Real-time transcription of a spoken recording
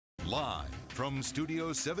Live from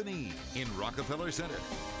Studio 7E in Rockefeller Center,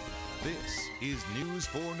 this is News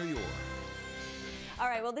for New York. All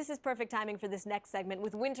right, well, this is perfect timing for this next segment.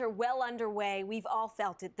 With winter well underway, we've all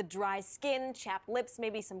felt it. The dry skin, chapped lips,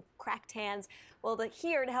 maybe some cracked hands. Well,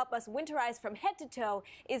 here to help us winterize from head to toe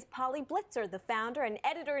is Polly Blitzer, the founder and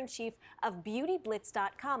editor-in-chief of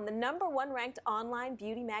BeautyBlitz.com, the #1 ranked online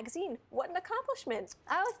beauty magazine. What an accomplishment.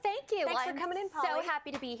 Oh, thank you. Thanks for coming in, Polly. So happy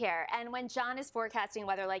to be here. And when John is forecasting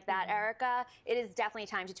weather like that, Erica, it is definitely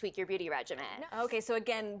time to tweak your beauty regimen. Okay, so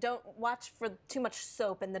again, don't watch for too much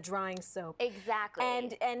soap and the drying soap. Exactly.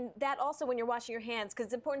 And that also when you're washing your hands, because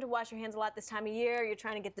it's important to wash your hands a lot this time of year. You're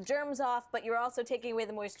trying to get the germs off, but you're also taking away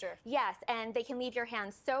the moisture. Yes, and they can leave your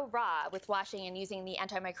hands so raw with washing and using the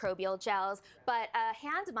antimicrobial gels. But a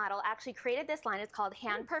hand model actually created this line. It's called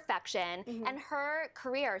Hand Perfection, and her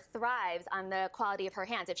career thrives on the quality of her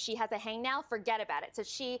hands. If she has a hangnail, forget about it. So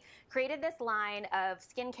she created this line of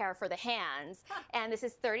skincare for the hands, and this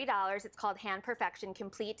is $30. It's called Hand Perfection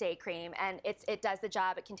Complete Day Cream, and it does the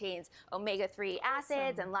job. It contains omega-3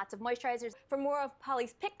 acids and lots of moisturizers. For more of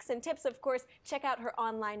Polly's picks and tips, of course, check out her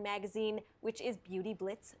online magazine, which is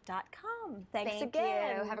BeautyBlitz.com. Thanks again.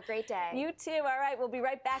 Thank you. Have a great day. You too. All right, we'll be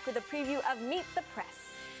right back with a preview of Meet the Press.